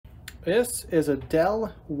This is a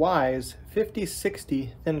Dell Wyse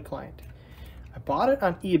 5060 thin client. I bought it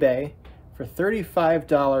on eBay for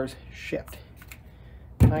 $35 shipped.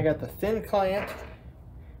 I got the thin client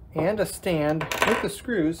and a stand with the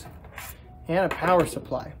screws and a power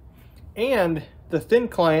supply. And the thin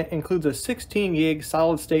client includes a 16 gig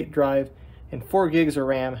solid state drive and 4 gigs of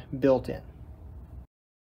RAM built in.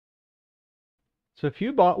 So if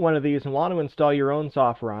you bought one of these and want to install your own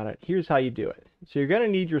software on it, here's how you do it. So you're going to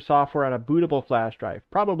need your software on a bootable flash drive,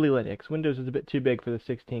 probably Linux. Windows is a bit too big for the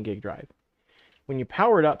 16 gig drive. When you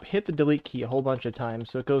power it up, hit the delete key a whole bunch of times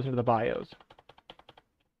so it goes into the BIOS.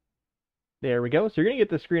 There we go. So you're going to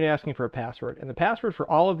get the screen asking for a password. And the password for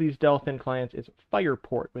all of these Dell thin clients is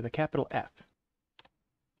Fireport with a capital F.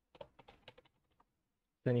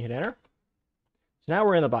 Then you hit enter. So now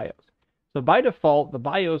we're in the BIOS. So by default, the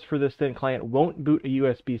BIOS for this thin client won't boot a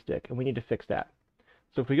USB stick, and we need to fix that.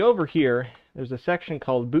 So if we go over here, there's a section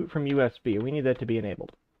called Boot from USB. We need that to be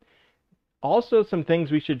enabled. Also, some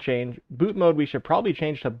things we should change. Boot mode we should probably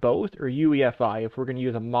change to both or UEFI if we're going to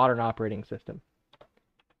use a modern operating system.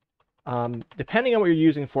 Depending on what you're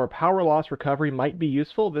using for, power loss recovery might be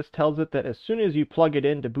useful. This tells it that as soon as you plug it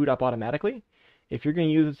in to boot up automatically, if you're going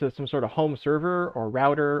to use this as some sort of home server or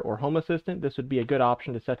router or home assistant, this would be a good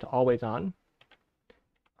option to set to always on.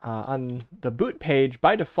 On the boot page,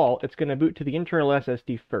 by default, it's going to boot to the internal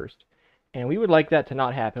SSD first. And we would like that to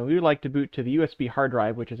not happen. We would like to boot to the USB hard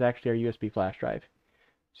drive, which is actually our USB flash drive.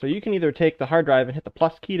 So you can either take the hard drive and hit the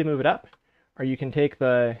plus key to move it up, or you can take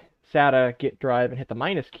the SATA git drive and hit the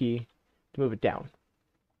minus key to move it down.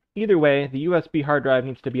 Either way, the USB hard drive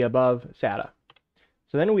needs to be above SATA.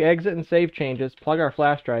 So then we exit and save changes, plug our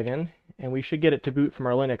flash drive in, and we should get it to boot from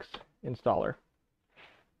our Linux installer.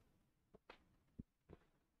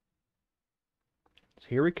 So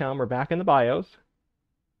here we come, we're back in the BIOS.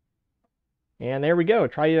 And there we go,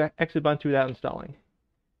 try Xubuntu without installing.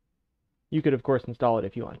 You could of course install it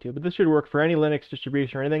if you want to, but this should work for any Linux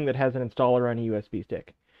distribution or anything that has an installer on a USB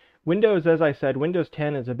stick. Windows, as I said, Windows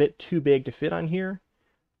 10 is a bit too big to fit on here.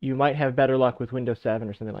 You might have better luck with Windows 7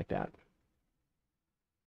 or something like that.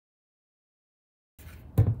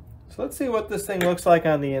 So let's see what this thing looks like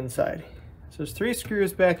on the inside. So there's 3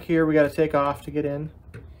 screws back here we got to take off to get in.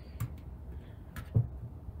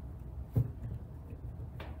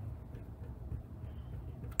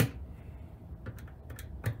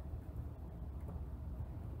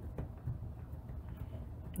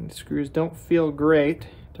 And the screws don't feel great.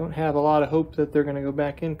 Don't have a lot of hope that they're going to go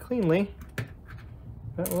back in cleanly,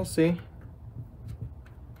 but we'll see.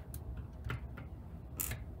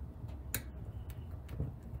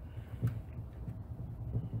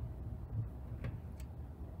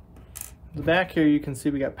 The back here you can see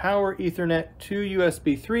we got power, Ethernet, 2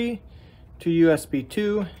 USB 3, 2 USB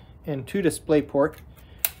 2, and 2 DisplayPort.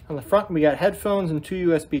 On the front we got headphones and 2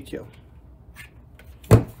 USB 2.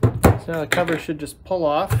 So now the cover should just pull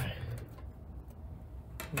off.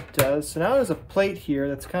 It does. So now there's a plate here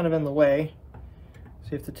that's kind of in the way.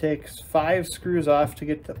 So you have to take 5 screws off to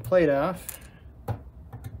get the plate off.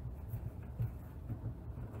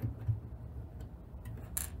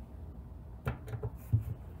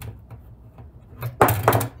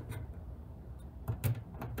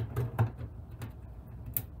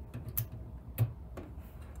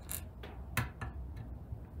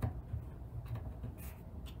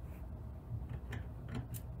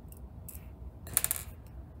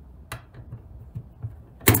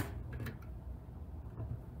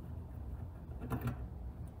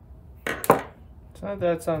 So now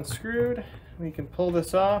that's unscrewed, we can pull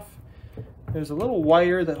this off. There's a little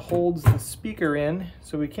wire that holds the speaker in,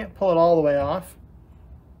 so we can't pull it all the way off.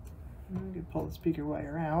 We can pull the speaker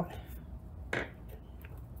wire out.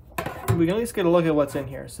 We can at least get a look at what's in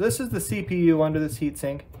here. So this is the CPU under this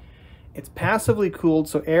heatsink. It's passively cooled,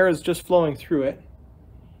 so air is just flowing through it.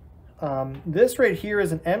 This right here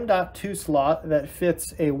is an M.2 slot that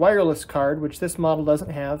fits a wireless card, which this model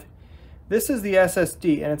doesn't have. This is the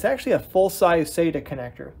SSD, and it's actually a full-size SATA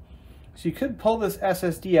connector. So you could pull this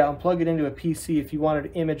SSD out and plug it into a PC if you wanted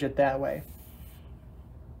to image it that way.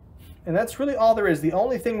 And that's really all there is. The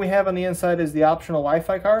only thing we have on the inside is the optional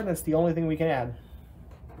Wi-Fi card, and that's the only thing we can add.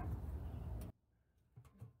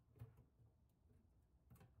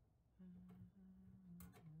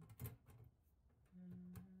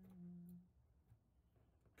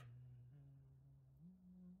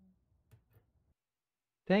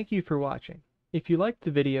 Thank you for watching. If you liked the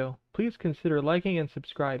video, please consider liking and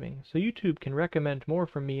subscribing so YouTube can recommend more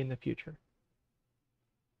from me in the future.